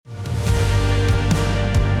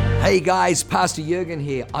Hey guys, Pastor Jurgen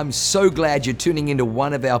here. I'm so glad you're tuning into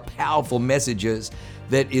one of our powerful messages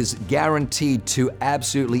that is guaranteed to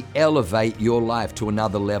absolutely elevate your life to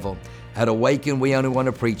another level. At Awaken, we only want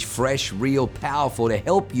to preach fresh, real, powerful to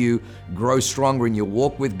help you grow stronger in your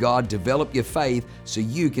walk with God, develop your faith so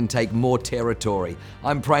you can take more territory.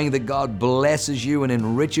 I'm praying that God blesses you and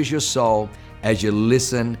enriches your soul as you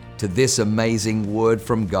listen to this amazing word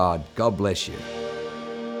from God. God bless you.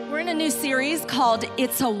 We're in a new series called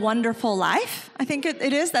It's a Wonderful Life. I think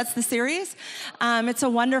it is. That's the series. It's a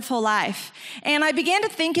Wonderful Life. And I began to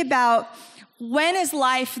think about, when is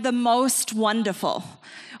life the most wonderful?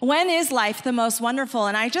 When is life the most wonderful?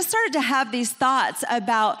 And I just started to have these thoughts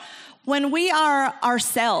about when we are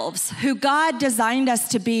ourselves, who God designed us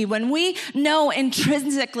to be, when we know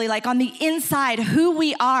intrinsically, like on the inside, who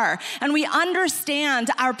we are, and we understand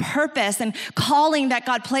our purpose and calling that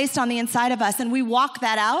God placed on the inside of us, and we walk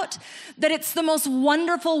that out, that it's the most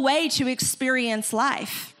wonderful way to experience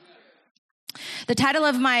life. The title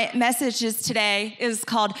of my messages today is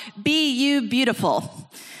called Be You Beautiful.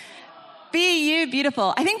 Be you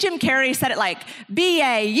beautiful. I think Jim Carrey said it like,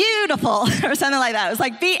 B-A beautiful, or something like that. It was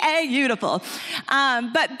like, B-A beautiful.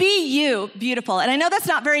 But be you beautiful. And I know that's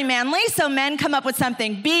not very manly, so men come up with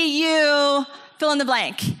something. Be you, fill in the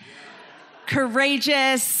blank.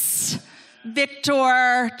 Courageous,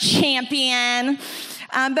 victor, champion.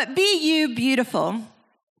 But be you beautiful.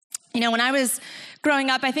 You know, when I was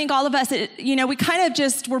growing up, I think all of us, we kind of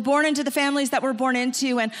just were born into the families that we're born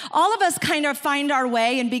into, and all of us kind of find our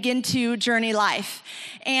way and begin to journey life.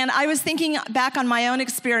 And I was thinking back on my own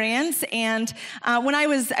experience, and when I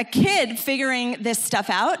was a kid figuring this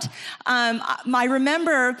stuff out, I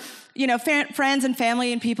remember, friends and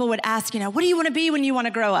family and people would ask, what do you want to be when you want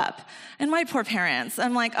to grow up? And my poor parents,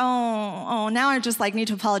 I'm like, now I just need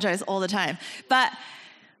to apologize all the time. But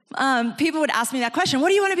people would ask me that question, what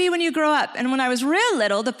do you want to be when you grow up? And when I was real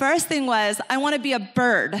little, the first thing was, I want to be a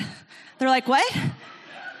bird. They're like, what?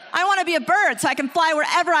 I want to be a bird so I can fly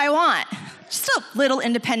wherever I want. Just a little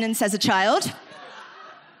independence as a child.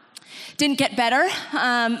 Didn't get better.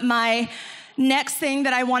 My next thing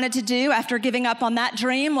that I wanted to do after giving up on that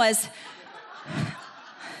dream was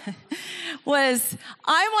I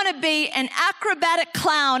want to be an acrobatic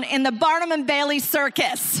clown in the Barnum and Bailey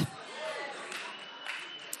circus.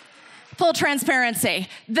 Full transparency,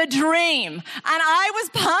 the dream. And I was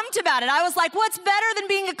pumped about it. I was like, what's better than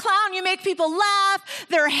being a clown? You make people laugh,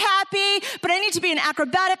 they're happy, but I need to be an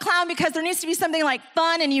acrobatic clown because there needs to be something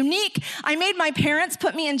fun and unique. I made my parents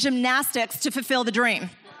put me in gymnastics to fulfill the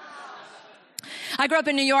dream. I grew up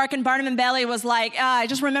in New York, and Barnum and Bailey was I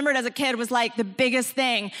just remembered as a kid, was the biggest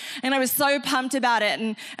thing. And I was so pumped about it.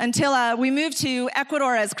 And until we moved to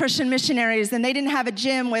Ecuador as Christian missionaries, and they didn't have a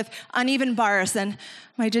gym with uneven bars, and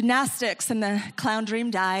my gymnastics and the clown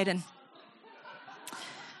dream died, and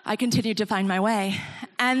I continued to find my way.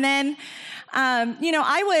 And then,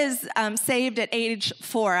 I was saved at age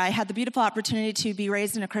 4. I had the beautiful opportunity to be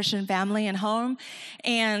raised in a Christian family and home,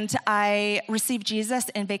 and I received Jesus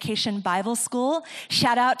in Vacation Bible School.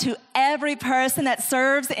 Shout out to every person that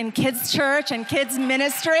serves in kids' church and kids'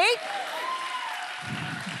 ministry.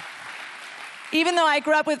 Even though I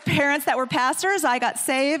grew up with parents that were pastors, I got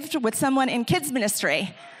saved with someone in kids'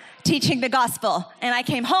 ministry teaching the gospel, and I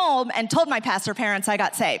came home and told my pastor parents I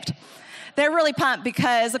got saved. They're really pumped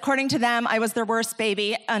because, according to them, I was their worst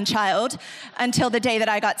baby and child until the day that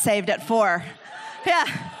I got saved at 4. Yeah.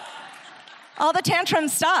 All the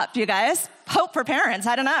tantrums stopped, you guys. Hope for parents,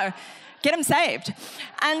 I don't know. Get them saved.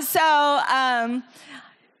 And so I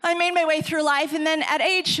made my way through life, and then at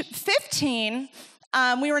age 15,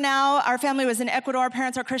 our family was in Ecuador, our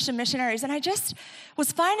parents are Christian missionaries, and I just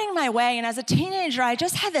was finding my way, and as a teenager, I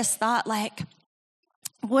just had this thought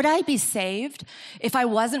would I be saved if I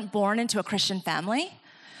wasn't born into a Christian family?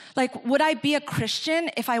 Would I be a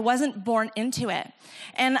Christian if I wasn't born into it?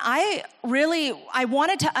 And I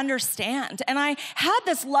wanted to understand. And I had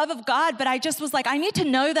this love of God, but I just was I need to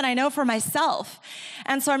know that I know for myself.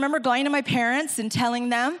 And so I remember going to my parents and telling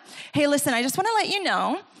them, hey, listen, I just want to let you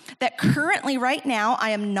know that currently, right now,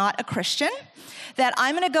 I am not a Christian, that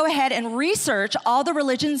I'm going to go ahead and research all the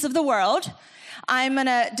religions of the world. I'm going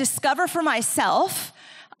to discover for myself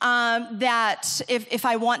that if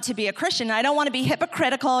I want to be a Christian, I don't want to be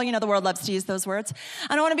hypocritical. The world loves to use those words.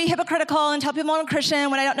 I don't want to be hypocritical and tell people I'm a Christian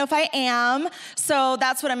when I don't know if I am. So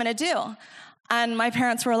that's what I'm going to do. And my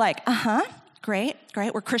parents were like, great.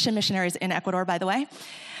 We're Christian missionaries in Ecuador, by the way.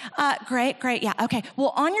 Great, yeah, okay.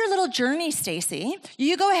 Well, on your little journey, Stacy,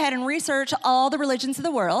 you go ahead and research all the religions of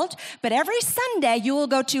the world, but every Sunday you will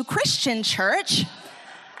go to Christian church,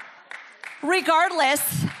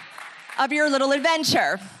 regardless of your little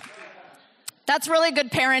adventure. That's really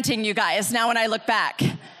good parenting, you guys, now when I look back.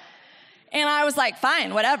 And I was like,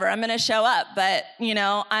 fine, whatever, I'm gonna show up. But,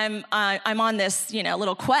 I'm on this,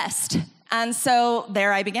 little quest. And so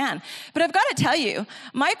there I began. But I've got to tell you,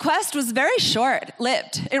 my quest was very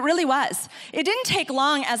short-lived. It really was. It didn't take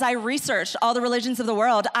long as I researched all the religions of the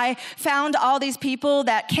world. I found all these people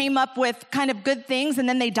that came up with kind of good things and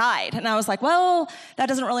then they died. And I was like, well, that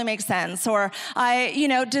doesn't really make sense. Or I,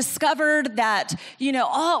 discovered that,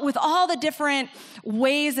 with all the different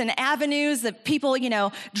ways and avenues that people,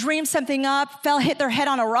 dreamed something up, hit their head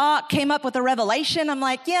on a rock, came up with a revelation. I'm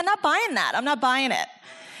like, yeah, not buying that. I'm not buying it.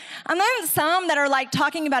 And then some that are like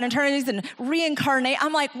talking about eternities and reincarnate.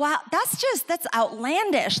 I'm like, wow, that's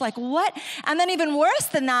outlandish. Like what? And then even worse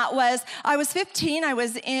than that was, I was 15. I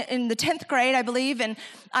was in the 10th grade, I believe, and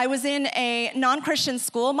I was in a non-Christian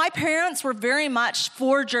school. My parents were very much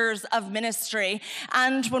forgers of ministry.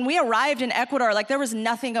 And when we arrived in Ecuador, there was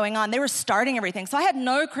nothing going on. They were starting everything. So I had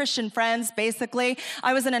no Christian friends, basically.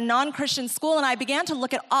 I was in a non-Christian school, and I began to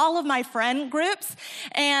look at all of my friend groups,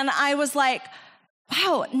 and I was like,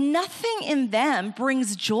 wow, nothing in them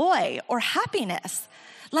brings joy or happiness.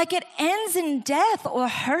 It ends in death or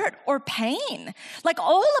hurt or pain.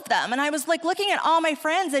 All of them. And I was looking at all my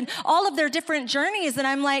friends and all of their different journeys, and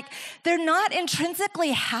I'm like, they're not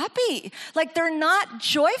intrinsically happy. They're not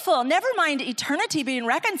joyful. Never mind eternity being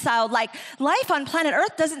reconciled. Life on planet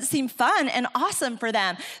Earth doesn't seem fun and awesome for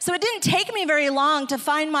them. So it didn't take me very long to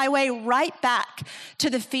find my way right back to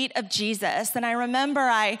the feet of Jesus. And I remember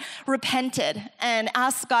I repented and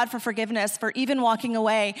asked God for forgiveness for even walking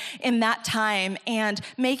away in that time and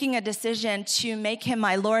making a decision to make him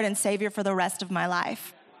my Lord and Savior for the rest of my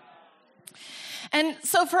life. And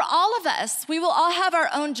so for all of us, we will all have our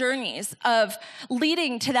own journeys of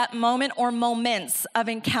leading to that moment or moments of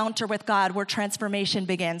encounter with God where transformation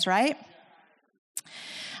begins, right?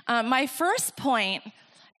 My first point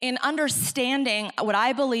in understanding what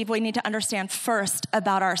I believe we need to understand first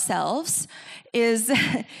about ourselves is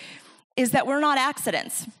that we're not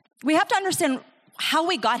accidents. We have to understand how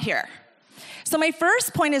we got here. So my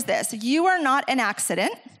first point is this: you are not an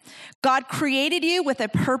accident. God created you with a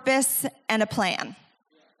purpose and a plan.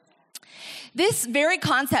 This very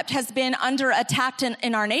concept has been under attack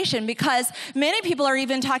in our nation because many people are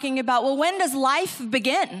even talking about, well, when does life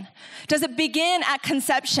begin? Does it begin at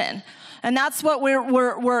conception? And that's what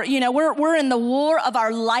we're in the war of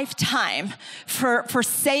our lifetime for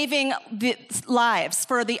saving the lives,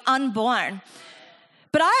 for the unborn.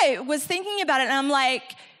 But I was thinking about it, and I'm like,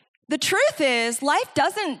 the truth is, life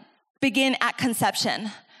doesn't begin at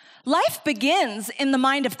conception. Life begins in the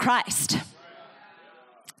mind of Christ.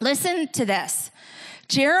 Listen to this.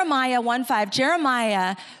 Jeremiah 1:5.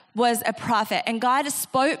 Jeremiah was a prophet, and God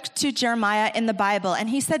spoke to Jeremiah in the Bible, and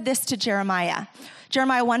he said this to Jeremiah.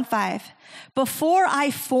 Jeremiah 1:5. Before I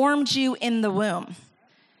formed you in the womb,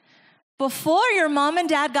 before your mom and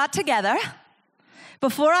dad got together,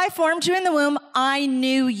 before I formed you in the womb, I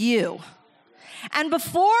knew you. And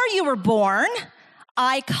before you were born,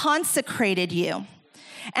 I consecrated you,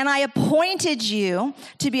 and I appointed you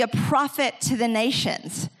to be a prophet to the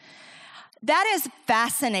nations. That is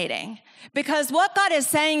fascinating, because what God is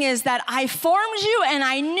saying is that I formed you and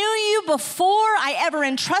I knew you before I ever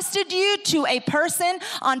entrusted you to a person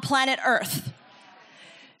on planet Earth.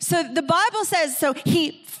 So the Bible says, so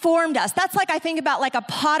he formed us. That's I think about a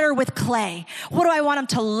potter with clay. What do I want him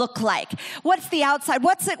to look like? What's the outside?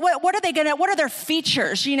 What are their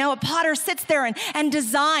features? A potter sits there and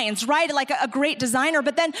designs, right? Like a great designer.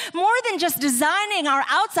 But then more than just designing our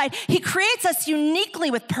outside, he creates us uniquely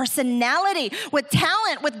with personality, with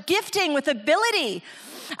talent, with gifting, with ability.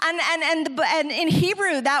 And in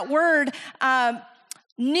Hebrew, that word,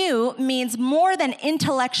 new means more than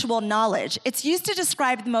intellectual knowledge. It's used to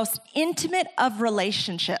describe the most intimate of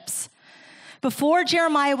relationships. Before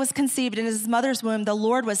Jeremiah was conceived in his mother's womb, the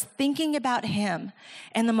Lord was thinking about him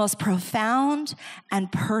in the most profound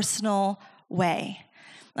and personal way.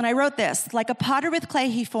 And I wrote this: like a potter with clay,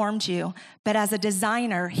 he formed you, but as a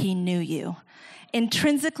designer, he knew you.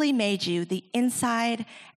 Intrinsically made you the inside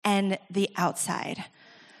and the outside.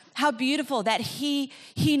 How beautiful that he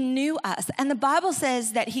knew us. And the Bible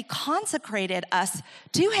says that he consecrated us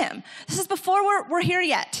to him. This is before we're here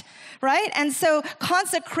yet, right? And so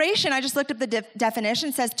consecration, I just looked up the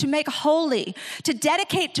definition, says to make holy, to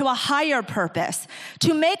dedicate to a higher purpose,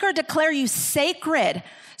 to make or declare you sacred.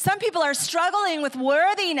 Some people are struggling with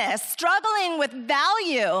worthiness, struggling with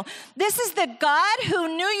value. This is the God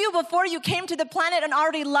who knew you before you came to the planet and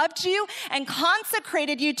already loved you and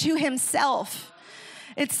consecrated you to himself.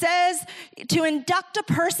 It says to induct a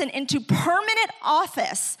person into permanent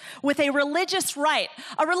office with a religious right.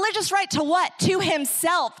 A religious right to what? To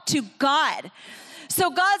himself, to God. So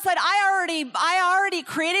God said, I already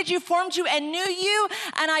created you, formed you, and knew you,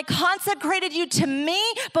 and I consecrated you to me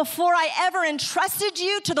before I ever entrusted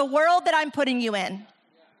you to the world that I'm putting you in.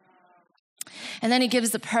 And then he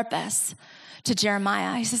gives the purpose to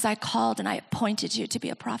Jeremiah. He says, I called and I appointed you to be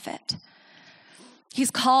a prophet.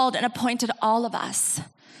 He's called and appointed all of us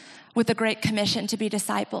with the Great Commission to be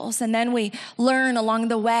disciples. And then we learn along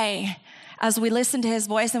the way, as we listen to his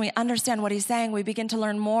voice and we understand what he's saying, we begin to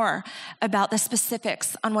learn more about the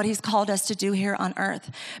specifics on what he's called us to do here on earth.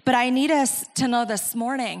 But I need us to know this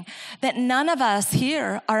morning that none of us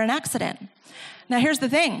here are an accident. Now, here's the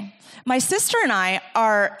thing. My sister and I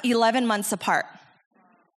are 11 months apart.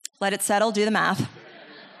 Let it settle, do the math.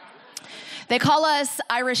 They call us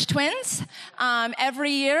Irish twins.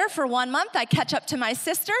 Every year for 1 month, I catch up to my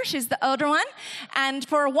sister. She's the older one. And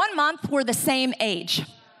for 1 month, we're the same age.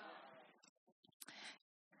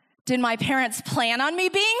 Did my parents plan on me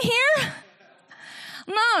being here?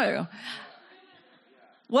 No.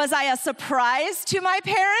 Was I a surprise to my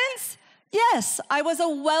parents? Yes, I was a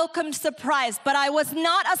welcomed surprise, but I was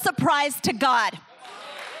not a surprise to God.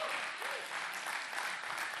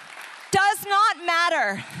 Does not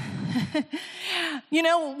matter. You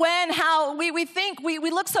know, when, how, we think, we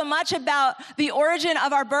look so much about the origin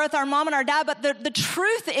of our birth, our mom and our dad, but the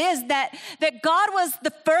truth is that God was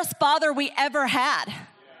the first father we ever had.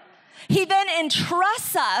 He then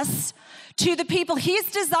entrusts us to the people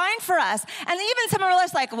he's designed for us. And even some of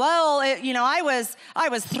us like, well, I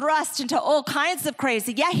was thrust into all kinds of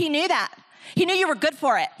crazy. Yeah, he knew that. He knew you were good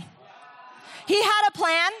for it. He had a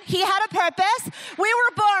plan. He had a purpose. We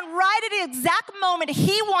were born right at the exact moment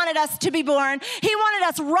he wanted us to be born. He wanted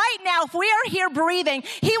us right now. If we are here breathing,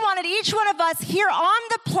 he wanted each one of us here on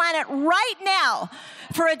the planet right now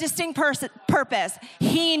for a distinct purpose.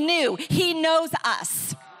 He knew. He knows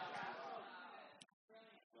us.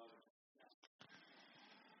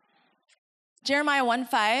 Jeremiah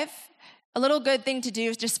 1:5, a little good thing to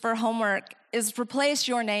do just for homework is replace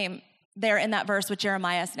your name there in that verse with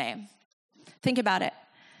Jeremiah's name. Think about it.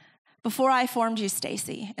 Before I formed you,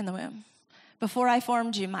 Stacy, in the womb. Before I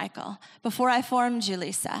formed you, Michael. Before I formed you,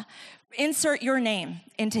 Lisa. Insert your name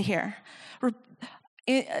into here.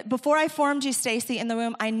 Before I formed you, Stacy, in the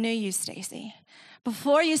womb, I knew you, Stacy.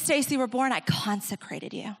 Before you, Stacy, were born, I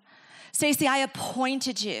consecrated you. Stacy, I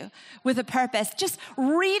appointed you with a purpose. Just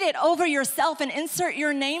read it over yourself and insert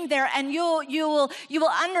your name there, and you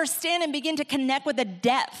will understand and begin to connect with the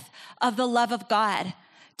depth of the love of God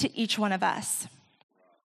to each one of us.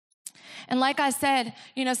 And like I said,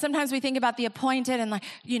 sometimes we think about the appointed and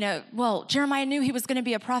well, Jeremiah knew he was going to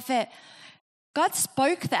be a prophet. God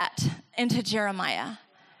spoke that into Jeremiah,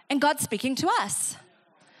 and God's speaking to us.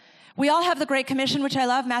 We all have the Great Commission, which I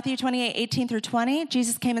love, Matthew 28:18-20.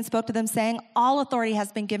 Jesus came and spoke to them saying, all authority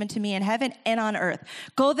has been given to me in heaven and on earth.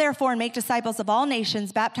 Go therefore and make disciples of all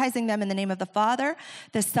nations, baptizing them in the name of the Father,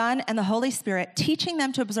 the Son, and the Holy Spirit, teaching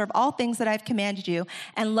them to observe all things that I've commanded you.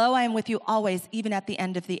 And lo, I am with you always, even at the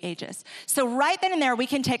end of the ages. So right then and there, we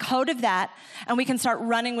can take hold of that and we can start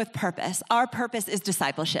running with purpose. Our purpose is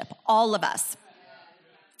discipleship, all of us.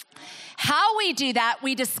 How we do that,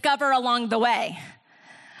 we discover along the way.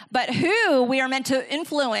 But who we are meant to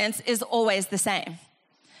influence is always the same.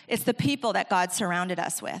 It's the people that God surrounded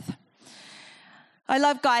us with. I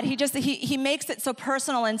love God. He makes it so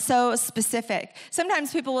personal and so specific.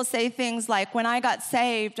 Sometimes people will say things like, when I got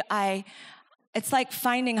saved, it's like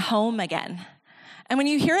finding home again. And when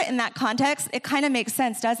you hear it in that context, it kind of makes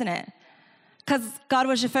sense, doesn't it? Because God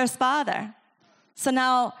was your first father. So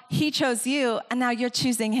now he chose you, and now you're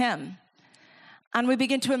choosing him. And we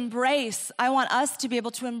begin to embrace, I want us to be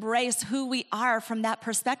able to embrace who we are from that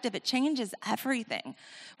perspective. It changes everything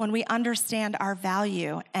when we understand our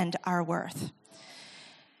value and our worth.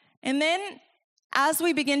 And then as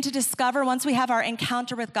we begin to discover, once we have our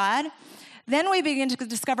encounter with God, then we begin to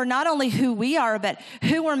discover not only who we are, but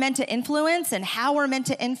who we're meant to influence and how we're meant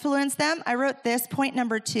to influence them. I wrote this, point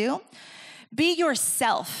number 2. Be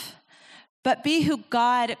yourself, but be who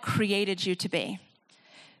God created you to be.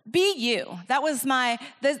 Be you. That was my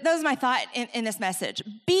thought in this message.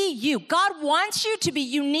 Be you. God wants you to be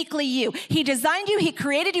uniquely you. He designed you. He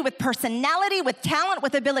created you with personality, with talent,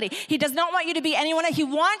 with ability. He does not want you to be anyone else. He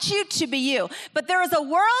wants you to be you. But there is a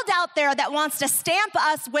world out there that wants to stamp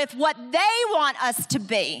us with what they want us to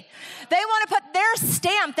be. They want to put their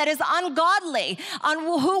stamp that is ungodly on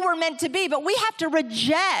who we're meant to be. But we have to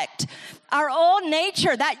reject Our old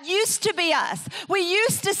nature, that used to be us. We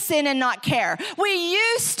used to sin and not care. We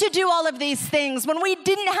used to do all of these things when we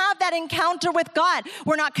didn't have that encounter with God.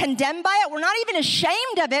 We're not condemned by it. We're not even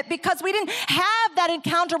ashamed of it because we didn't have that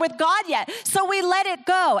encounter with God yet. So we let it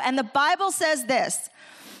go. And the Bible says this,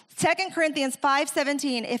 2 Corinthians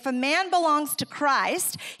 5:17, if a man belongs to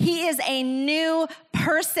Christ, he is a new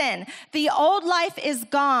person. The old life is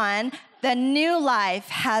gone. The new life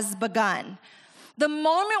has begun. The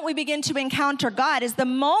moment we begin to encounter God is the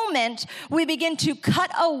moment we begin to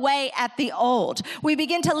cut away at the old. We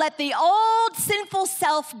begin to let the old sinful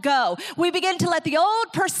self go. We begin to let the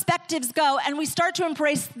old perspectives go, and we start to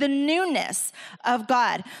embrace the newness of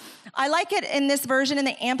God. I like it in this version in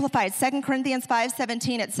the Amplified, 2 Corinthians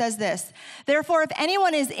 5:17, it says this, therefore, if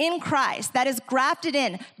anyone is in Christ, that is grafted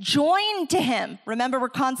in, joined to him, remember we're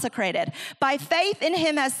consecrated, by faith in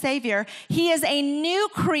him as Savior, he is a new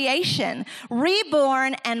creation,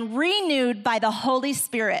 reborn and renewed by the Holy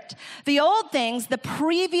Spirit. The old things, the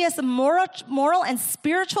previous moral and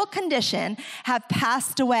spiritual condition have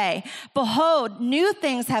passed away. Behold, new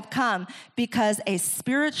things have come because a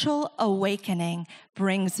spiritual awakening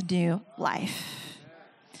brings new life.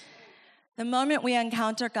 The moment we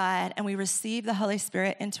encounter God and we receive the Holy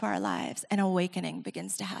Spirit into our lives, an awakening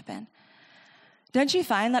begins to happen. Don't you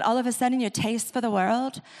find that all of a sudden your taste for the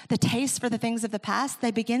world, the taste for the things of the past,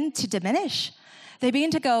 they begin to diminish? They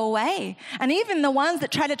begin to go away. And even the ones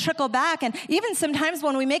that try to trickle back, and even sometimes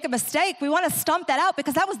when we make a mistake, we want to stomp that out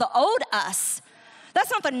because that was the old us. That's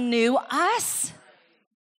not the new us.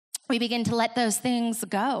 We begin to let those things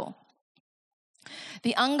go.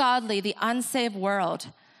 The ungodly, the unsaved world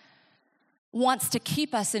wants to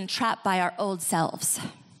keep us entrapped by our old selves.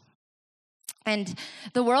 And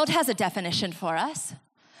the world has a definition for us.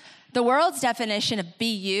 The world's definition of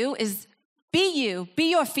be you is be you, be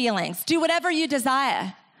your feelings, do whatever you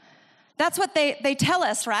desire. That's what they tell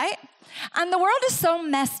us, right? And the world is so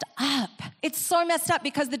messed up. It's so messed up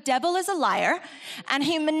because the devil is a liar and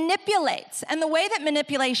he manipulates. And the way that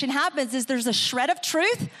manipulation happens is there's a shred of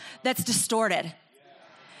truth that's distorted.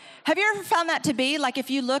 Have you ever found that to be? Like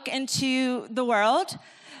if you look into the world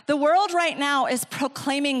right now is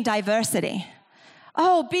proclaiming diversity.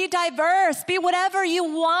 Oh, be diverse, be whatever you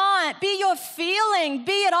want, be your feeling,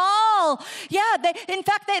 be it all. Yeah, in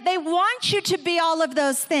fact, they want you to be all of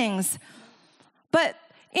those things. But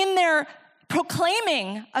in their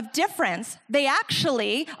proclaiming of difference, they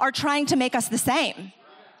actually are trying to make us the same.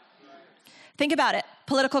 Think about it,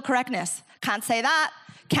 political correctness. Can't say that,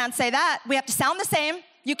 can't say that. We have to sound the same.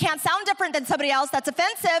 You can't sound different than somebody else. That's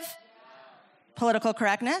offensive. Political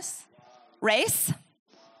correctness. Race.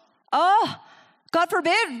 Oh, God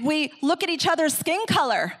forbid we look at each other's skin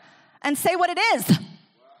color and say what it is.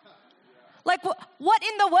 Like, what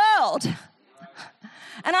in the world?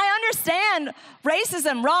 And I understand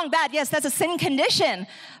racism, wrong, bad. Yes, that's a sin condition.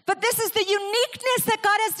 But this is the uniqueness that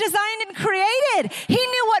God has designed and created. He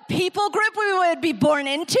knew what people group we would be born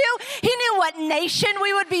into. He knew what nation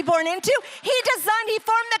we would be born into. He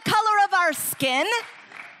formed the color of our skin.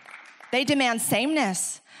 They demand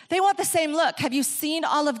sameness. They want the same look. Have you seen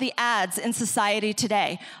all of the ads in society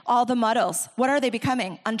today? All the models. What are they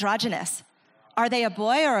becoming? Androgynous. Are they a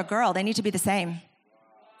boy or a girl? They need to be the same.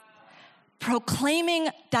 Proclaiming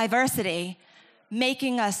diversity,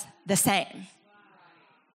 making us the same.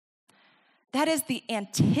 That is the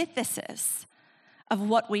antithesis of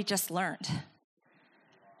what we just learned.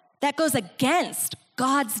 That goes against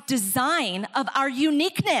God's design of our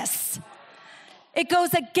uniqueness. It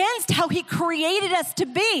goes against how he created us to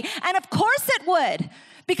be. And of course it would,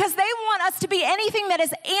 because they want us to be anything that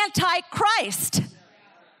is anti-Christ.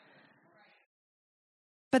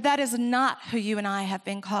 But that is not who you and I have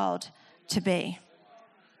been called to be.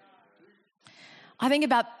 I think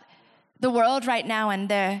about the world right now, and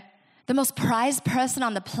the most prized person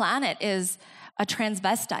on the planet is a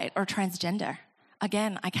transvestite or transgender.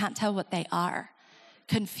 Again, I can't tell what they are.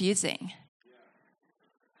 Confusing.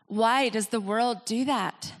 Why does the world do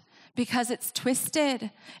that? Because it's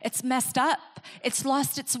twisted, it's messed up, it's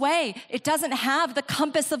lost its way. It doesn't have the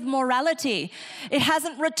compass of morality. It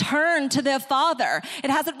hasn't returned to their Father. It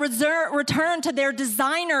hasn't returned to their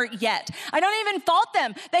designer yet. I don't even fault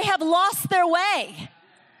them. They have lost their way.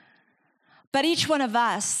 But each one of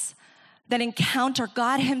us that encounter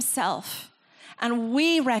God himself, and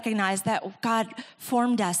we recognize that God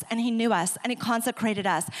formed us and he knew us and he consecrated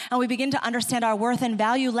us, and we begin to understand our worth and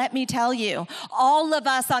value. Let me tell you, all of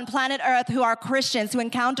us on planet Earth who are Christians, who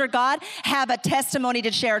encounter God, have a testimony to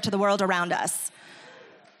share to the world around us.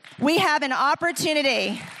 We have an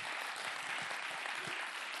opportunity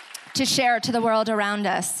to share to the world around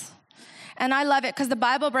us. And I love it because the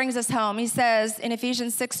Bible brings us home. He says in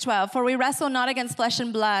Ephesians 6:12, "For we wrestle not against flesh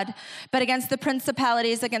and blood, but against the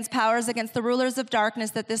principalities, against powers, against the rulers of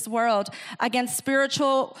darkness of this world, against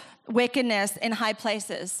spiritual wickedness in high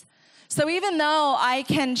places." So even though I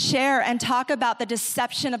can share and talk about the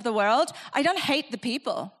deception of the world, I don't hate the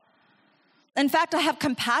people. In fact, I have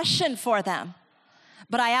compassion for them,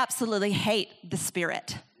 but I absolutely hate the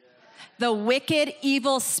spirit. The wicked,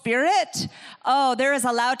 evil spirit, there is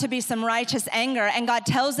allowed to be some righteous anger. And God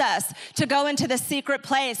tells us to go into the secret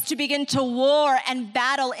place, to begin to war and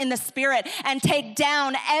battle in the spirit and take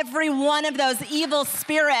down every one of those evil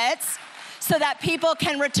spirits so that people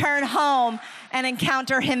can return home and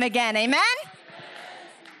encounter him again. Amen?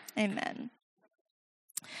 Amen.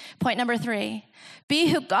 Point number 3, be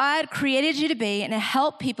who God created you to be and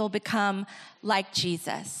help people become like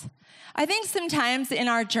Jesus. I think sometimes in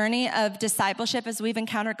our journey of discipleship, as we've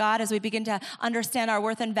encountered God, as we begin to understand our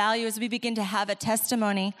worth and value, as we begin to have a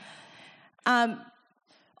testimony,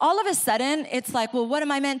 all of a sudden it's like, well, how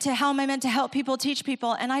am I meant to help people, teach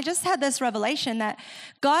people? And I just had this revelation that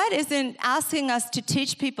God isn't asking us to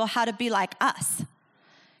teach people how to be like us.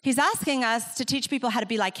 He's asking us to teach people how to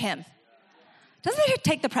be like him. Doesn't it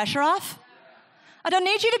take the pressure off? I don't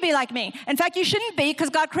need you to be like me. In fact, you shouldn't be,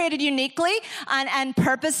 because God created uniquely and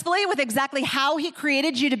purposefully with exactly how he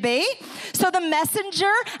created you to be. So the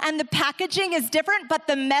messenger and the packaging is different, but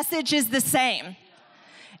the message is the same.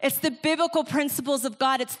 It's the biblical principles of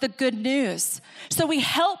God. It's the good news. So we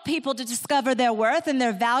help people to discover their worth and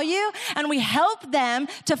their value, and we help them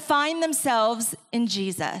to find themselves in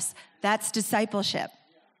Jesus. That's discipleship.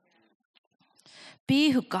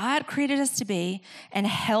 Be who God created us to be and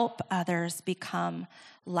help others become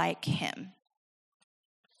like him.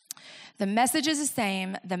 The message is the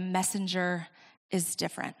same. The messenger is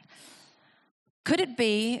different. Could it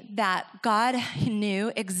be that God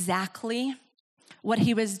knew exactly what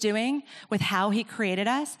he was doing with how he created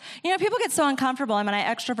us? You know, people get so uncomfortable. Am I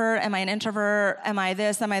an extrovert? Am I an introvert? Am I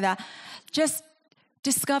this? Am I that? Just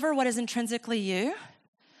discover what is intrinsically you.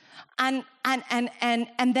 And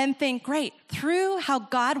then think, great, through how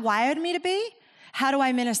God wired me to be, how do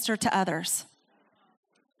I minister to others?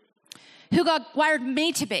 Who God wired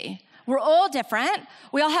me to be. We're all different.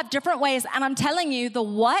 We all have different ways. And I'm telling you, the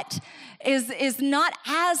what is not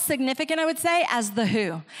as significant, I would say, as the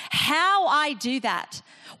who. How I do that.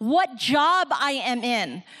 What job I am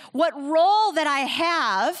in, what role that I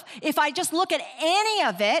have, if I just look at any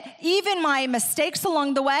of it, even my mistakes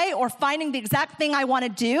along the way or finding the exact thing I want to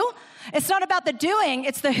do, it's not about the doing,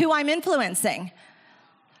 it's the who I'm influencing.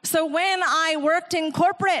 So when I worked in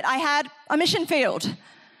corporate, I had a mission field.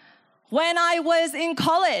 When I was in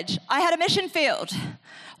college, I had a mission field.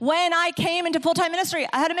 When I came into full-time ministry,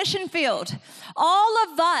 I had a mission field. All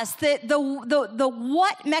of us, the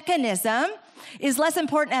what mechanism is less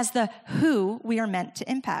important as the who we are meant to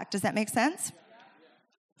impact. Does that make sense?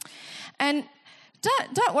 And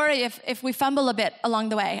don't worry if we fumble a bit along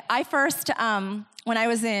the way. I first, when I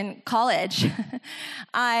was in college,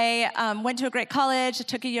 I went to a great college,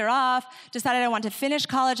 took a year off, decided I wanted to finish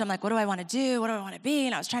college. I'm like, what do I want to do? What do I want to be?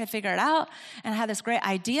 And I was trying to figure it out. And I had this great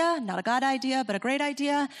idea, not a God idea, but a great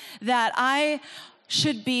idea, that I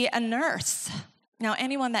should be a nurse. Now,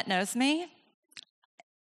 anyone that knows me,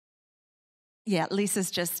 yeah,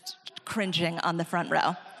 Lisa's just cringing on the front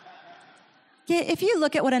row. Yeah, if you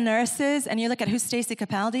look at what a nurse is and you look at who Stacey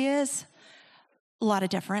Capaldi is, a lot of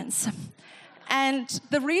difference. And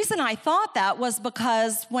the reason I thought that was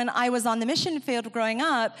because when I was on the mission field growing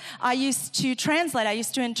up, I used to translate, I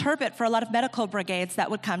used to interpret for a lot of medical brigades that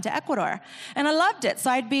would come to Ecuador. And I loved it. So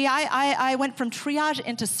I went from triage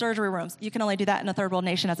into surgery rooms. You can only do that in a third world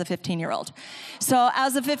nation as a 15-year-old. So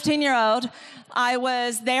as a 15-year-old, I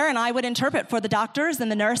was there and I would interpret for the doctors and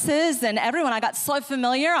the nurses and everyone. I got so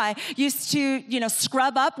familiar. I used to,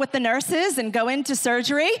 scrub up with the nurses and go into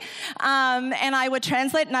surgery. And I would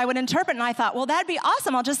translate and I would interpret. And I thought, well, that'd be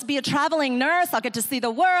awesome. I'll just be a traveling nurse. I'll get to see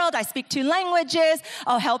the world. I speak 2 languages.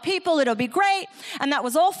 I'll help people. It'll be great. And that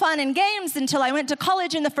was all fun and games until I went to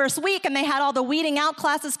college in the first week and they had all the weeding out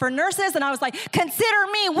classes for nurses. And I was like, consider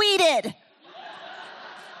me weeded.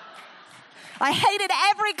 I hated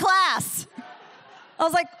every class. I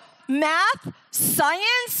was like, math,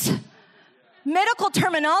 science, medical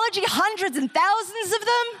terminology, hundreds and thousands of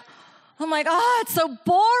them. I'm like, it's so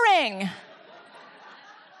boring.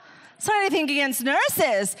 It's not anything against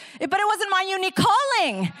nurses, but it wasn't my unique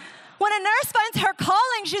calling. When a nurse finds her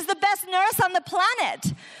calling, she's the best nurse on the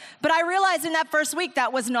planet. But I realized in that first week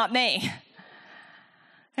that was not me.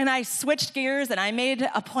 And I switched gears and I made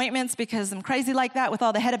appointments because I'm crazy like that with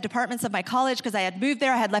all the head of departments of my college because I had moved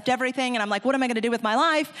there, I had left everything, and I'm like, what am I gonna do with my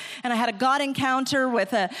life? And I had a God encounter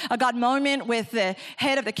with a God moment with the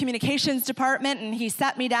head of the communications department, and he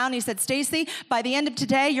sat me down and he said, Stacy, by the end of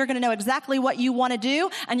today, you're gonna know exactly what you wanna do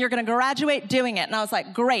and you're gonna graduate doing it. And I was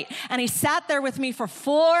like, great. And he sat there with me for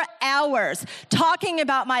 4 hours talking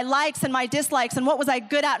about my likes and my dislikes and what was I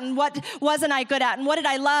good at and what wasn't I good at and what did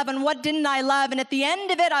I love and what didn't I love. And at the end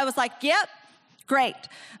of it, I was like, yep, great.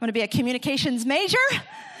 I'm gonna be a communications major.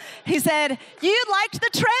 He said, you liked the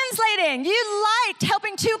translating. You liked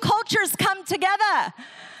helping two cultures come together.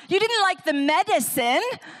 You didn't like the medicine.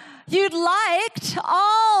 You liked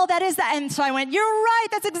all that is that. And so I went, you're right,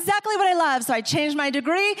 that's exactly what I love. So I changed my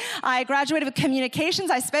degree. I graduated with communications.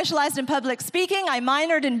 I specialized in public speaking. I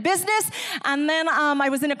minored in business. And then I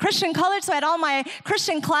was in a Christian college, so I had all my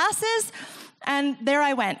Christian classes. And there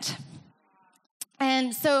I went.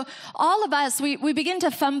 And so all of us, we begin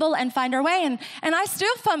to fumble and find our way. And I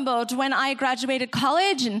still fumbled when I graduated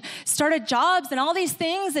college and started jobs and all these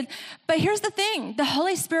things. But here's the thing. The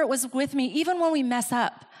Holy Spirit was with me even when we mess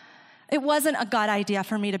up. It wasn't a God idea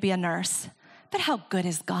for me to be a nurse. But how good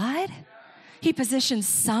is God? He positioned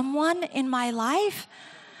someone in my life.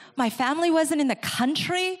 My family wasn't in the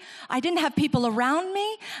country. I didn't have people around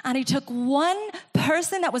me. And he took one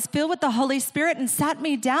person that was filled with the Holy Spirit and sat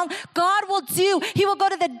me down. God will do. He will go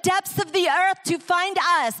to the depths of the earth to find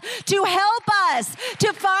us, to help us,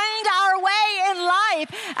 to find our way in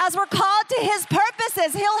life. As we're called to his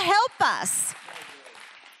purposes, he'll help us.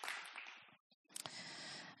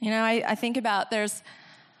 You know, I think about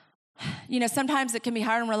sometimes it can be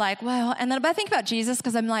hard and we're like, well, and then but I think about Jesus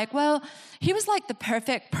because I'm like, well, he was like the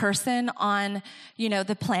perfect person on,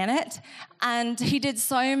 the planet. And he did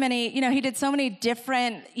so many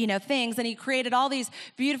different, things. And he created all these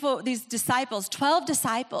disciples, 12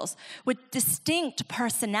 disciples with distinct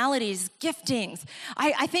personalities, giftings.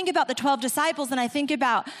 I think about the 12 disciples and I think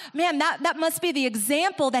about, man, that must be the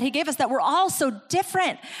example that he gave us, that we're all so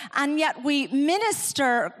different. And yet we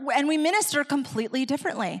minister completely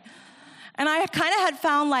differently. And I kind of had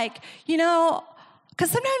found because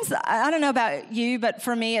sometimes, I don't know about you, but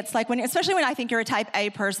for me, it's like especially when I think you're a type A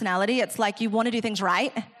personality, it's like you want to do things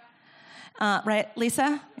right. Right,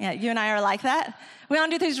 Lisa? Yeah, you and I are like that. We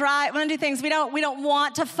want to do things right. We want to do things. We don't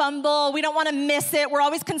want to fumble. We don't want to miss it. We're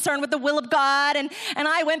always concerned with the will of God. And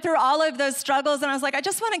I went through all of those struggles, and I was like, I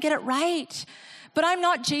just want to get it right. But I'm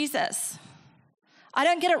not Jesus. I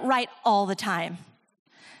don't get it right all the time.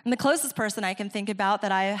 And the closest person I can think about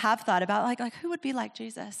that I have thought about, like who would be like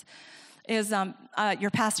Jesus, is your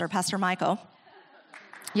pastor, Pastor Michael.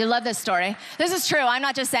 You love this story. This is true. I'm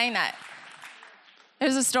not just saying that.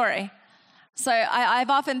 There's a story. So I've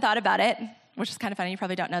often thought about it, which is kind of funny. You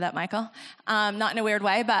probably don't know that, Michael. Not in a weird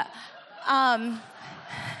way, but I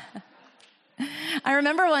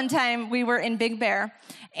remember one time we were in Big Bear,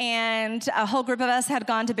 and a whole group of us had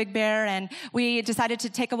gone to Big Bear, and we decided to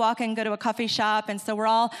take a walk and go to a coffee shop. And so we're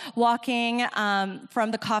all walking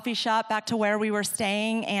from the coffee shop back to where we were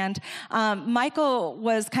staying. And Michael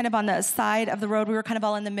was kind of on the side of the road. We were kind of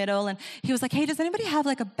all in the middle. And he was like, hey, does anybody have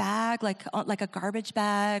like a bag, like a garbage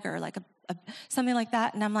bag or like a something like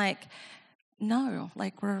that? And I'm like, no,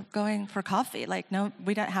 like we're going for coffee. Like, no,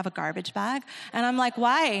 we don't have a garbage bag. And I'm like,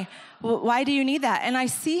 why? Why do you need that? And I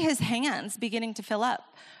see his hands beginning to fill up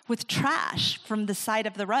with trash from the side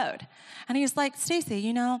of the road. And he's like,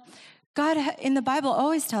 Stacy, God in the Bible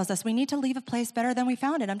always tells us we need to leave a place better than we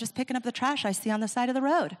found it. I'm just picking up the trash I see on the side of the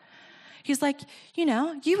road. He's like,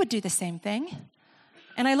 you would do the same thing.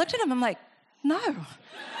 And I looked at him, I'm like, no.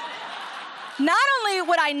 Not only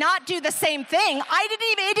would I not do the same thing,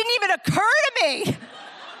 it didn't even occur to me.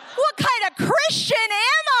 What kind of Christian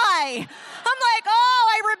am I? I'm like,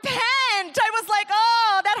 I repent. I was like,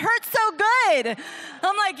 that hurts so good.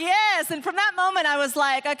 I'm like, yes. And from that moment, I was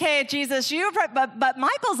like, okay, Jesus, but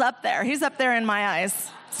Michael's up there. He's up there in my eyes.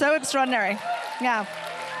 So extraordinary. Yeah.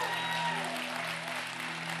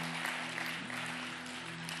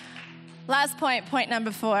 Last point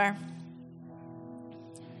number 4.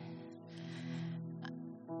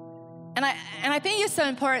 And I think it's so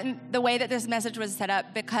important the way that this message was set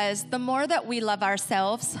up, because the more that we love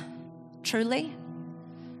ourselves truly,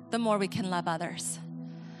 the more we can love others.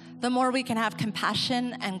 The more we can have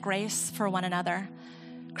compassion and grace for one another,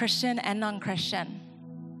 Christian and non-Christian.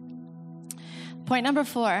 Point number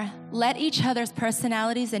 4, let each other's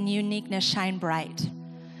personalities and uniqueness shine bright.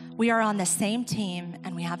 We are on the same team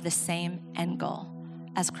and we have the same end goal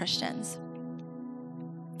as Christians.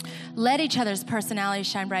 Let each other's personalities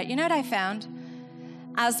shine bright. You know what I found?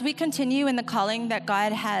 as we continue in the calling that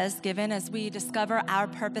God has given, as we discover our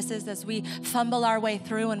purposes, as we fumble our way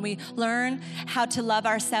through and we learn how to love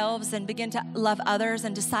ourselves and begin to love others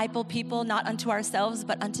and disciple people, not unto ourselves,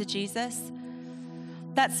 but unto Jesus,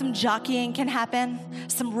 that some jockeying can happen,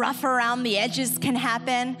 some rough around the edges can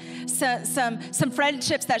happen, some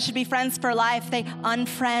friendships that should be friends for life, they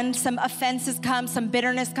unfriend, some offenses come, some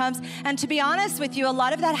bitterness comes. And to be honest with you, a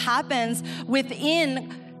lot of that happens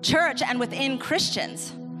within church and within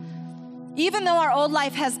Christians. Even though our old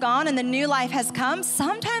life has gone and the new life has come,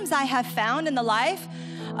 sometimes I have found in the life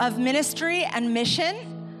of ministry and mission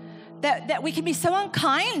that we can be so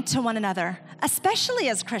unkind to one another, especially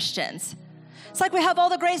as Christians. It's like we have all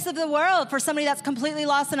the grace of the world for somebody that's completely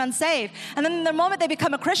lost and unsaved. And then the moment they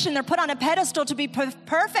become a Christian, they're put on a pedestal to be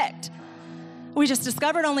perfect. We just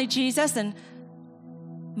discovered only Jesus, and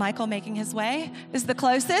Michael making his way is the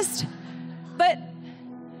closest. But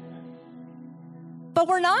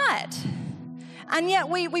we're not. And yet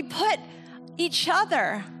we put each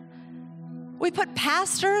other, we put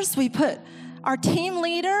pastors, we put our team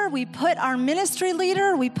leader, we put our ministry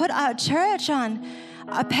leader, we put our church on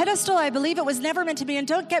a pedestal I believe it was never meant to be. And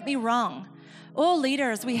don't get me wrong, all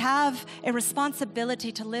leaders, we have a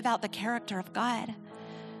responsibility to live out the character of God.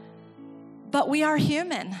 But we are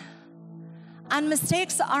human, and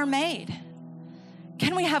mistakes are made.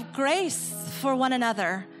 Can we have grace for one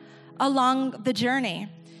another along the journey?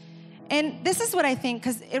 And this is what I think,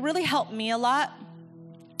 because it really helped me a lot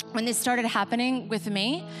when this started happening with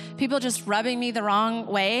me, people just rubbing me the wrong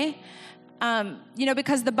way.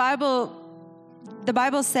 Because the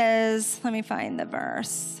Bible says, let me find the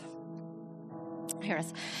verse. Here it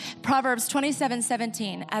is. Proverbs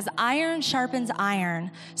 27:17. As iron sharpens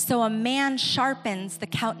iron, so a man sharpens the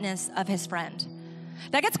countenance of his friend.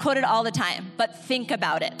 That gets quoted all the time, but think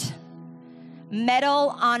about it.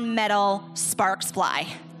 Metal on metal, sparks fly.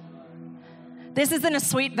 This isn't a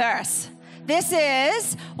sweet verse. This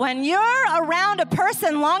is when you're around a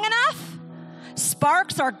person long enough,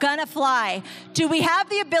 sparks are gonna fly. Do we have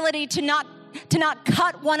the ability to not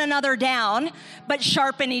cut one another down, but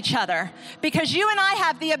sharpen each other? Because you and I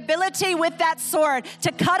have the ability with that sword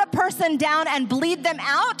to cut a person down and bleed them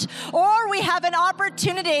out, or we have an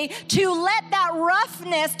opportunity to let that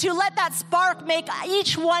roughness, to let that spark make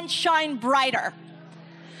each one shine brighter.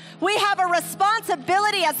 We have a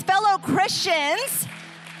responsibility as fellow Christians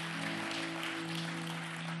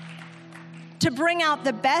to bring out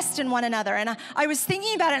the best in one another. And I was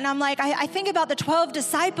thinking about it, and I'm like, I think about the 12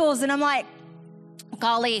 disciples, and I'm like,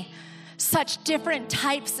 golly, such different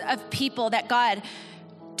types of people that God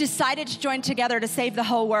decided to join together to save the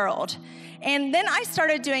whole world. And then I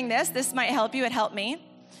started doing this. This might help you. It helped me.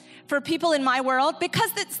 For people in my world,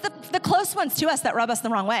 because it's the close ones to us that rub us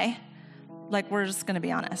the wrong way. Like, we're just going to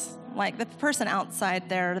be honest. Like, the person outside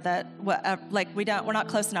there that, we're not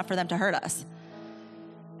close enough for them to hurt us.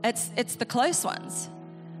 It's the close ones.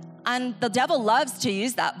 And the devil loves to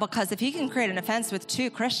use that, because if he can create an offense with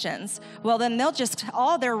two Christians, well, then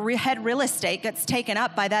all their head real estate gets taken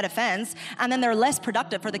up by that offense, and then they're less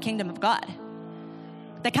productive for the kingdom of God.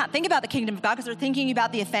 They can't think about the kingdom of God because they're thinking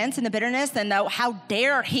about the offense and the bitterness and how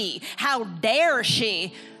dare he, how dare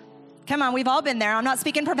she. Come on, we've all been there. I'm not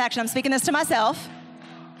speaking perfection. I'm speaking this to myself.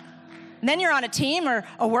 And then you're on a team or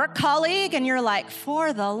a work colleague, and you're like,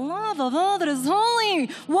 for the love of all that is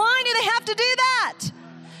holy, why do they have to do that?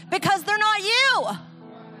 Because they're not you.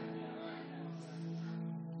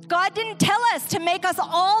 God didn't tell us to make us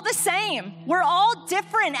all the same. We're all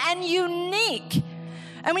different and unique.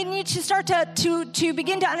 And we need to start to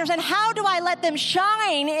begin to understand, how do I let them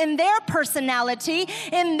shine in their personality,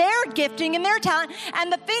 in their gifting, in their talent,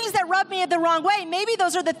 and the things that rub me the wrong way. Maybe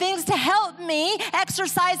those are the things to help me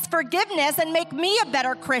exercise forgiveness and make me a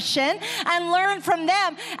better Christian and learn from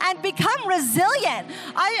them and become resilient.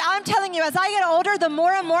 I'm telling you, as I get older, the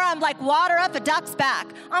more and more I'm like water up a duck's back.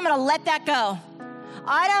 I'm going to let that go.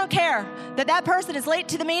 I don't care that person is late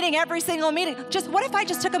to the meeting, every single meeting. Just what if I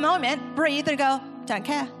just took a moment, breathe, and go, don't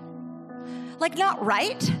care. Like, not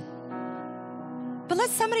right, but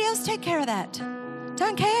let somebody else take care of that.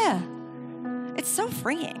 Don't care. It's so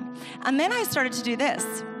freeing. And then I started to do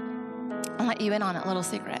this. I'll let you in on a little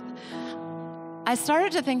secret. I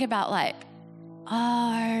started to think about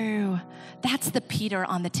that's the Peter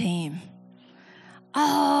on the team.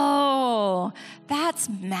 Oh, that's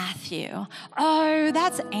Matthew. Oh,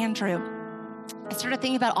 that's Andrew. I started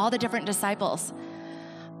thinking about all the different disciples.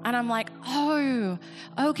 And I'm like, oh,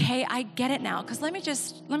 okay, I get it now. Because let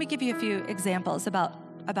me give you a few examples about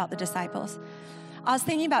the disciples. I was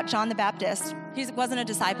thinking about John the Baptist. He wasn't a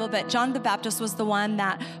disciple, but John the Baptist was the one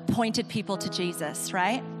that pointed people to Jesus,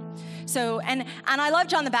 right? And I love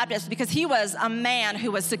John the Baptist because he was a man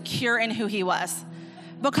who was secure in who he was.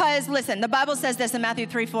 Because, listen, the Bible says this in Matthew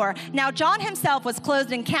 3:4. Now, John himself was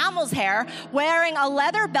clothed in camel's hair, wearing a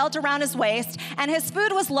leather belt around his waist, and his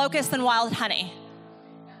food was locusts and wild honey.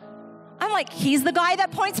 I'm like, he's the guy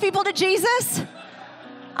that points people to Jesus?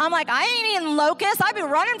 I'm like, I ain't eating locusts. I've been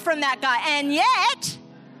running from that guy. And yet,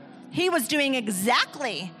 he was doing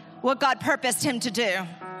exactly what God purposed him to do.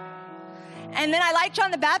 And then I like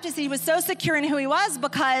John the Baptist. He was so secure in who he was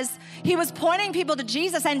because he was pointing people to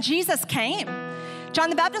Jesus, and Jesus came. John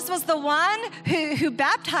the Baptist was the one who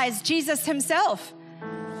baptized Jesus himself.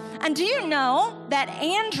 And do you know that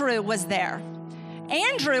Andrew was there?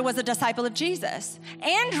 Andrew was a disciple of Jesus.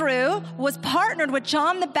 Andrew was partnered with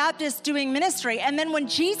John the Baptist doing ministry. And then when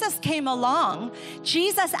Jesus came along,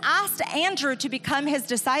 Jesus asked Andrew to become his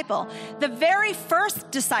disciple, the very first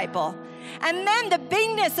disciple. And then the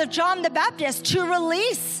bigness of John the Baptist to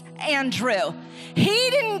release Andrew. He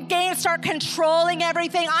didn't start controlling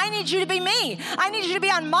everything. I need you to be me. I need you to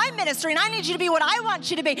be on my ministry, and I need you to be what I want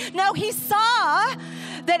you to be. No, he saw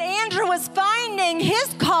that Andrew was finding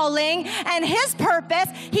his calling and his purpose.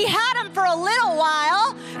 He had him for a little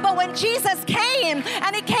while, but when Jesus came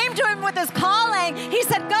and he came to him with his calling, he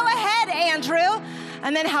said, go ahead, Andrew.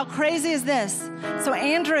 And then how crazy is this? So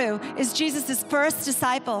Andrew is Jesus' first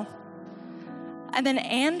disciple. And then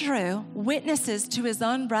Andrew witnesses to his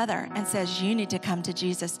own brother and says, you need to come to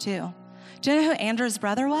Jesus too. Do you know who Andrew's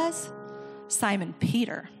brother was? Simon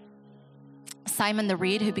Peter. Simon the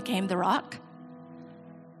reed who became the rock.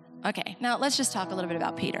 Okay, now let's just talk a little bit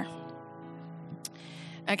about Peter.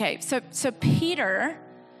 Okay, so Peter,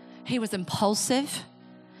 he was impulsive.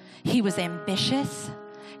 He was ambitious.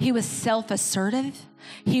 He was self-assertive.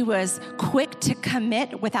 He was quick to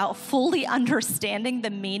commit without fully understanding the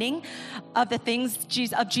meaning of the things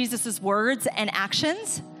of Jesus' words and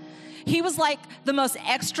actions. He was like the most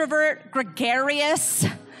extrovert, gregarious,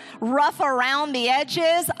 rough around the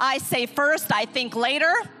edges. I say first, I think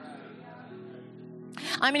later.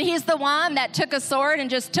 I mean, he's the one that took a sword and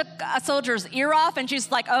just took a soldier's ear off and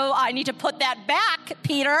just like, oh, I need to put that back,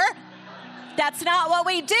 Peter. That's not what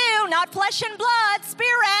we do, not flesh and blood,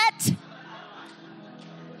 spirit.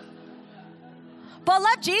 But I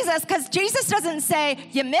love Jesus because Jesus doesn't say,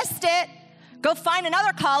 you missed it, go find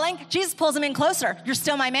another calling. Jesus pulls him in closer. You're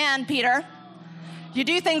still my man, Peter. You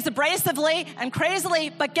do things abrasively and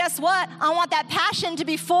crazily, but guess what? I want that passion to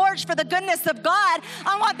be forged for the goodness of God.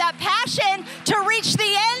 I want that passion to reach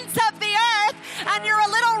the ends of the earth, and you're a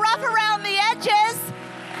little rough around the edges,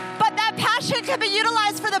 but that passion can be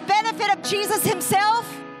utilized for the benefit of Jesus himself.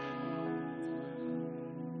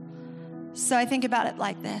 So I think about it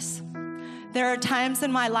like this. There are times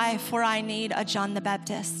in my life where I need a John the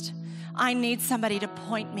Baptist. I need somebody to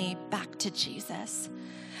point me back to Jesus.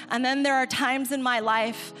 And then there are times in my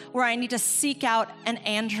life where I need to seek out an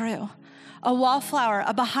Andrew, a wallflower,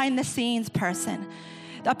 a behind-the-scenes person,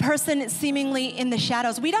 a person seemingly in the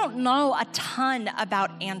shadows. We don't know a ton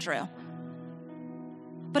about Andrew.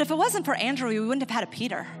 But if it wasn't for Andrew, we wouldn't have had a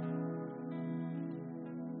Peter.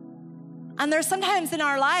 And there's sometimes in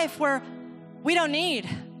our life where we don't need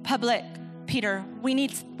public Peter. We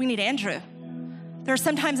need Andrew. There are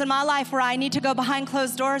some times in my life where I need to go behind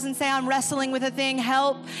closed doors and say, I'm wrestling with a thing.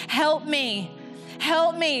 Help me.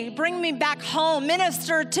 Help me. Bring me back home.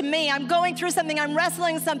 Minister to me. I'm going through something. I'm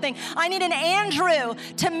wrestling something. I need an Andrew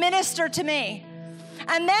to minister to me.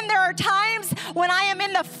 And then there are times when I am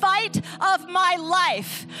in the fight of my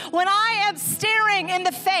life, when I am staring in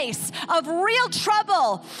the face of real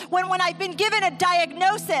trouble, when I've been given a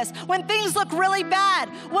diagnosis, when things look really bad,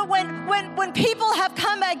 when people have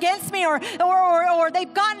come against me or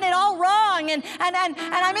they've gotten it all wrong, and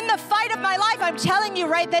I'm in the fight of my life. I'm telling you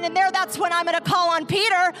right then and there, that's when I'm going to call on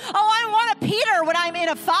Peter. Oh, I want a Peter when I'm in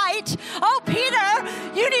a fight. Oh,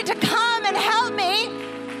 Peter, you need to come and help me.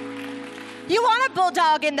 You want a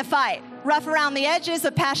bulldog in the fight, rough around the edges,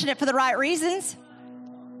 but passionate for the right reasons.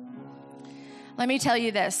 Let me tell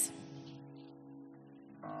you this.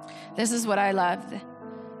 This is what I love.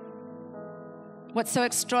 What's so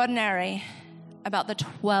extraordinary about the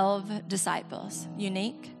 12 disciples?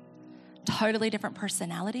 Unique, totally different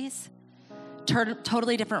personalities,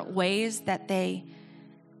 totally different ways that they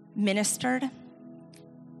ministered.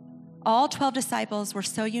 All 12 disciples were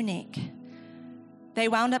so unique. They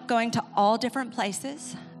wound up going to all different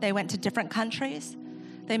places. They went to different countries.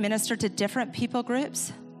 They ministered to different people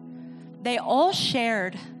groups. They all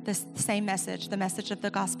shared the same message, the message of the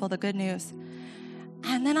gospel, the good news.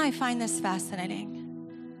 And then I find this fascinating.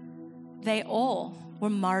 They all were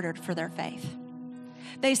martyred for their faith.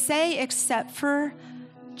 They say except for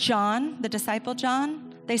John, the disciple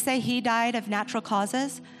John, They say he died of natural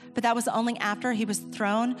causes, but that was only after he was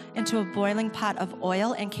thrown into a boiling pot of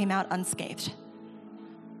oil and came out unscathed.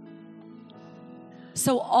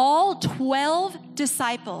 So all 12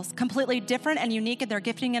 disciples, completely different and unique in their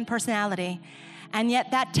gifting and personality, and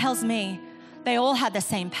yet that tells me they all had the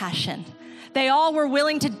same passion. They all were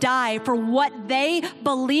willing to die for what they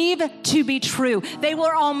believe to be true. They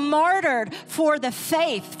were all martyred for the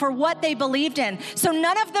faith, for what they believed in. So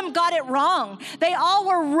none of them got it wrong. They all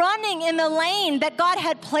were running in the lane that God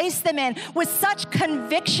had placed them in with such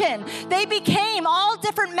conviction. They became all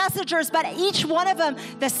different messengers, but each one of them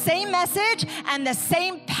the same message and the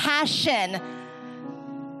same passion,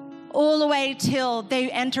 all the way till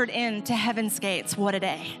they entered into heaven's gates. What a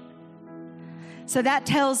day. So that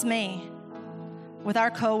tells me, with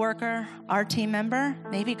our coworker, our team member,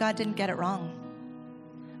 maybe God didn't get it wrong.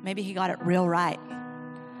 Maybe he got it real right.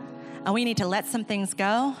 And we need to let some things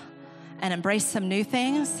go and embrace some new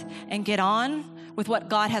things and get on with what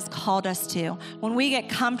God has called us to. When we get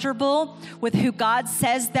comfortable with who God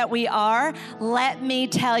says that we are, let me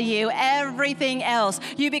tell you, everything else,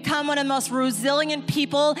 you become one of the most resilient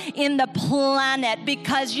people in the planet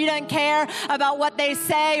because you don't care about what they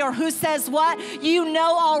say or who says what. You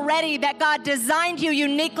know already that God designed you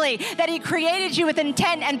uniquely, that he created you with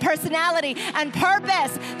intent and personality and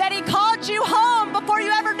purpose, that he called you home before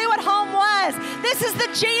you ever knew what home was. This is the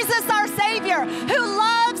Jesus, our Savior, who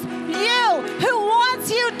loves you, who wants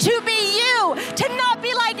you to be you, to not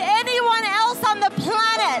be like anyone else on the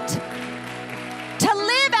planet, to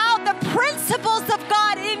live out the principles of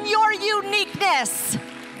God in your uniqueness.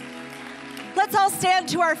 Let's all stand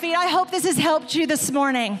to our feet. I hope this has helped you this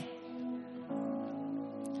morning.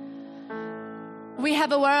 We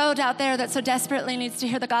have a world out there that so desperately needs to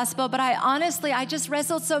hear the gospel, but I just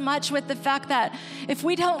wrestled so much with the fact that if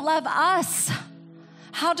we don't love us,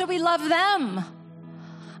 how do we love them?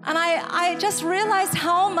 And I just realized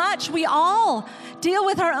how much we all deal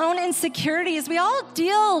with our own insecurities. We all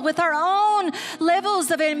deal with our own levels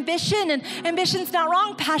of ambition, and ambition's not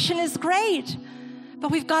wrong. Passion is great. But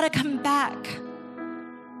we've got to come back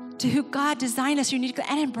to who God designed us uniquely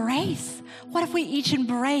and embrace. What if we each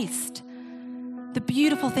embraced the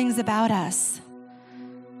beautiful things about us?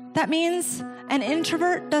 That means an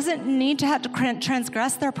introvert doesn't need to have to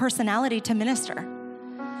transgress their personality to minister.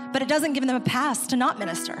 But it doesn't give them a pass to not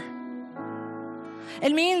minister.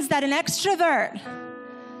 It means that an extrovert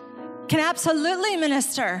can absolutely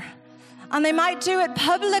minister, and they might do it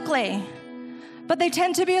publicly, but they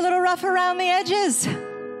tend to be a little rough around the edges.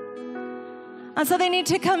 And so they need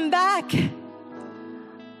to come back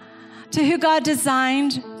to who God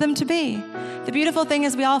designed them to be. The beautiful thing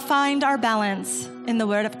is we all find our balance in the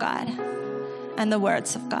Word of God and the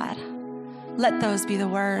words of God. Let those be the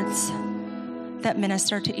words that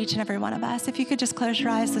minister to each and every one of us. If you could just close your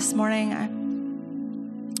eyes this morning, I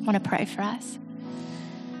want to pray for us.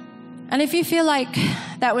 And if you feel like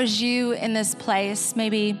that was you in this place,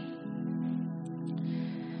 maybe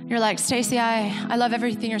you're like, Stacy, I love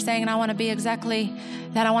everything you're saying, and I want to be exactly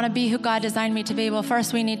that. I want to be who God designed me to be. Well,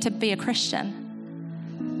 first we need to be a Christian.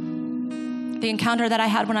 The encounter that I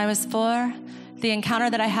had when I was 4, the encounter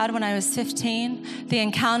that I had when I was 15, the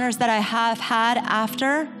encounters that I have had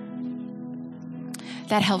after,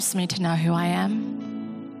 that helps me to know who I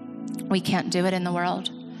am. We can't do it in the world.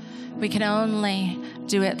 We can only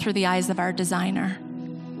do it through the eyes of our designer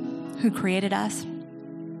who created us.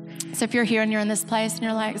 So if you're here and you're in this place and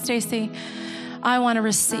you're like, Stacy, I want to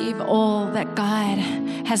receive all that God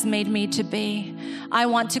has made me to be. I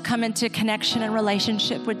want to come into connection and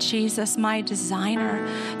relationship with Jesus, my designer,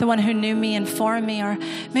 the one who knew me and formed me. Or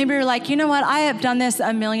maybe you're like, you know what? I have done this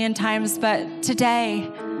a million times, but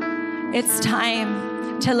today it's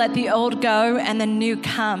time to let the old go and the new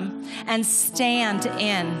come, and stand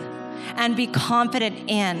in and be confident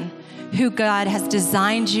in who God has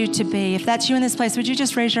designed you to be. If that's you in this place, would you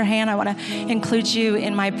just raise your hand? I want to include you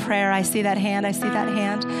in my prayer. I see that hand. I see that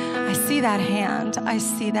hand. I see that hand. I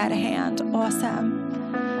see that hand.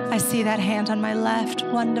 Awesome. I see that hand on my left.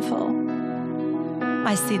 Wonderful.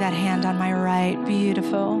 I see that hand on my right.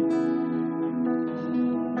 Beautiful.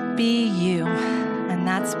 Be you. And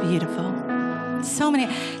that's beautiful.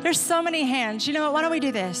 There's so many hands. You know what? Why don't we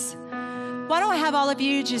do this? Why don't I have all of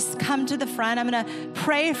you just come to the front? I'm going to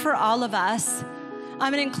pray for all of us.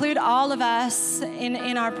 I'm going to include all of us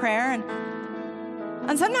in our prayer.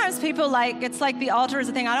 And sometimes people it's like the altar is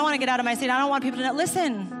a thing. I don't want to get out of my seat. I don't want people to know.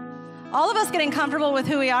 Listen, all of us getting comfortable with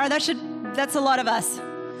who we are, that's a lot of us.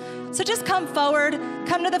 So just come forward,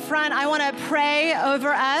 come to the front. I want to pray over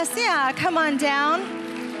us. Yeah, come on down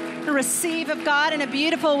and receive of God in a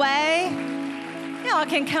beautiful way. Y'all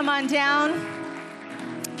can come on down.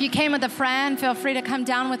 If you came with a friend, feel free to come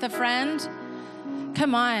down with a friend.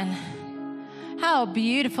 Come on. How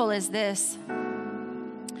beautiful is this?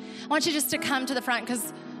 I want you just to come to the front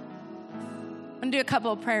because I'm going to do a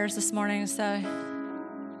couple of prayers this morning. So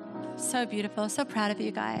beautiful. So proud of you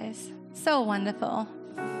guys. So wonderful.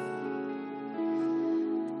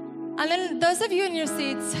 And then those of you in your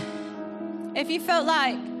seats, if you felt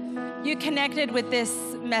like you connected with this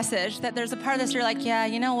message, that there's a part of this you're like, yeah,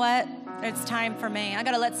 you know what? It's time for me. I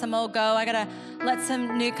got to let some old go. I got to let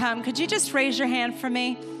some new come. Could you just raise your hand for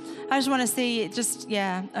me? I just want to see,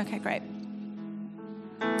 yeah. Okay, great.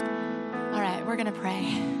 All right, we're going to pray.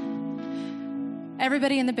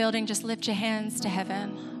 Everybody in the building, just lift your hands to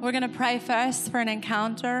heaven. We're going to pray first for an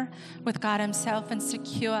encounter with God himself and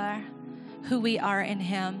secure who we are in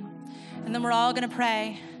him. And then we're all going to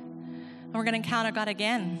pray. And we're going to encounter God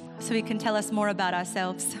again so he can tell us more about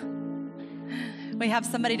ourselves. We have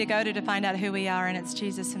somebody to go to find out who we are, and it's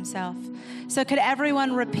Jesus himself. So could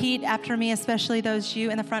everyone repeat after me, especially those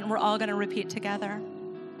you in the front? We're all going to repeat together.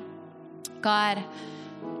 God,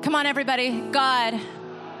 come on, everybody. God,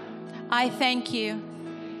 I thank you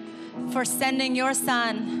for sending your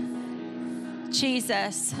son,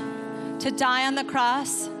 Jesus, to die on the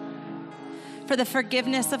cross for the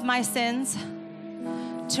forgiveness of my sins,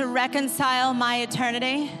 to reconcile my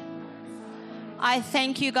eternity. I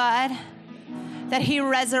thank you, God, that he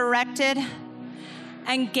resurrected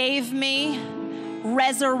and gave me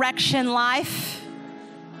resurrection life.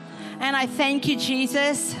 And I thank you,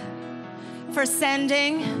 Jesus, for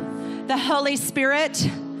sending the Holy Spirit.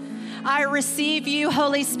 I receive you,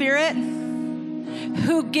 Holy Spirit,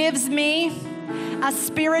 who gives me a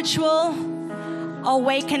spiritual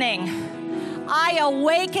awakening. I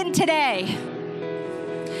awaken today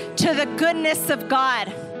to the goodness of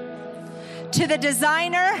God, to the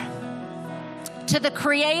designer, to the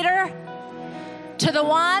creator, to the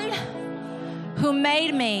one who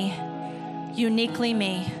made me uniquely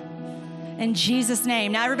me. In Jesus'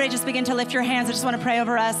 name. Now everybody just begin to lift your hands. I just want to pray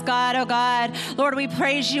over us. God, oh God, Lord, we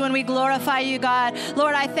praise you and we glorify you, God.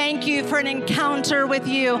 Lord, I thank you for an encounter with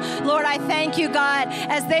you. Lord, I thank you, God,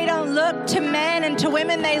 as they don't look to men and to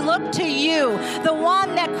women, they look to you, the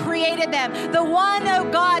one that created them, the one, oh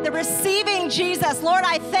God, the receiving Jesus. Lord,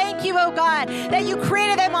 I thank you, oh God, that you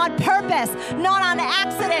created them on purpose, not on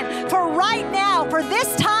accident, for right now, for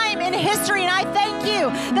this time in history. And I thank you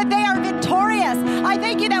that they are victorious. I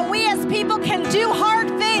thank you that we as people can do hard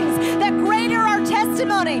things, that greater our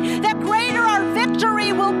testimony, that greater our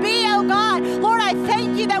victory will be, oh God. Lord, I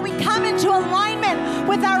thank you that we come into alignment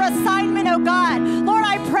with our assignment, oh God. Lord,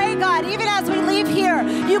 I pray, God, even as we leave here,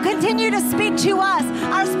 you continue to speak to us,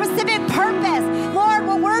 our specific purpose, Lord,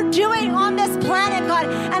 what we're doing on this planet, God.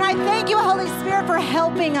 And I thank you, Holy Spirit, for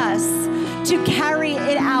helping us to carry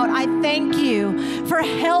it out. I thank you for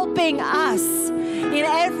helping us in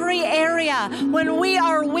every area when we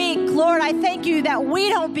are weak. Lord, I thank you that we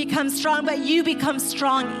don't become strong, but you become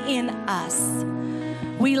strong in us.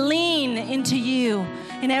 We lean into you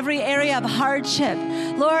in every area of hardship,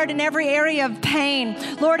 Lord, in every area of pain,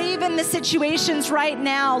 Lord, even the situations right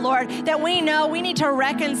now, Lord, that we know we need to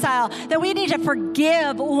reconcile, that we need to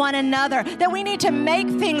forgive one another, that we need to make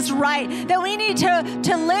things right, that we need to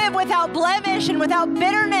live without blemish and without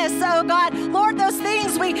bitterness, oh God. Lord, those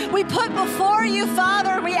things we put before you,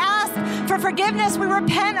 Father. We ask for forgiveness. We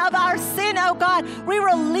repent of our sin, oh God. We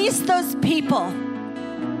release those people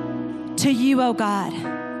to you, oh God.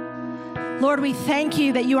 Lord, we thank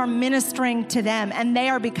you that you are ministering to them and they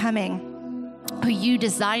are becoming who you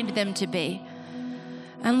designed them to be.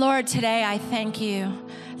 And Lord, today I thank you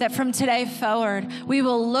that from today forward, we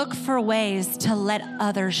will look for ways to let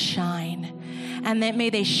others shine, and that may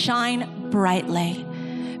they shine brightly,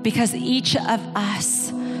 because each of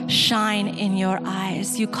us shine in your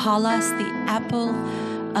eyes. You call us the apple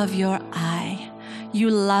of your eye. You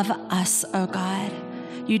love us, oh God.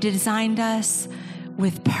 You designed us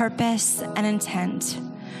with purpose and intent.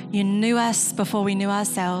 You knew us before we knew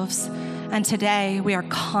ourselves. And today we are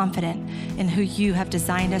confident in who you have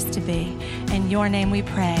designed us to be. In your name we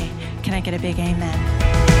pray. Can I get a big amen?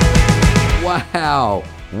 Wow,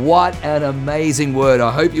 what an amazing word. I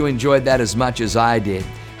hope you enjoyed that as much as I did.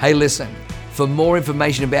 Hey, listen, for more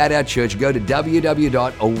information about our church, go to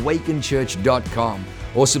www.awakenchurch.com.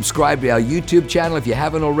 or subscribe to our YouTube channel if you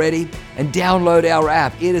haven't already, and download our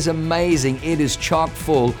app. It is amazing. It is chock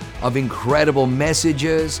full of incredible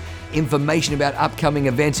messages, information about upcoming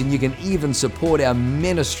events, and you can even support our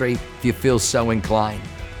ministry if you feel so inclined.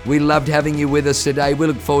 We loved having you with us today. We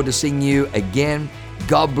look forward to seeing you again.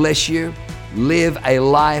 God bless you. Live a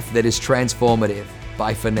life that is transformative.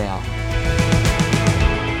 Bye for now.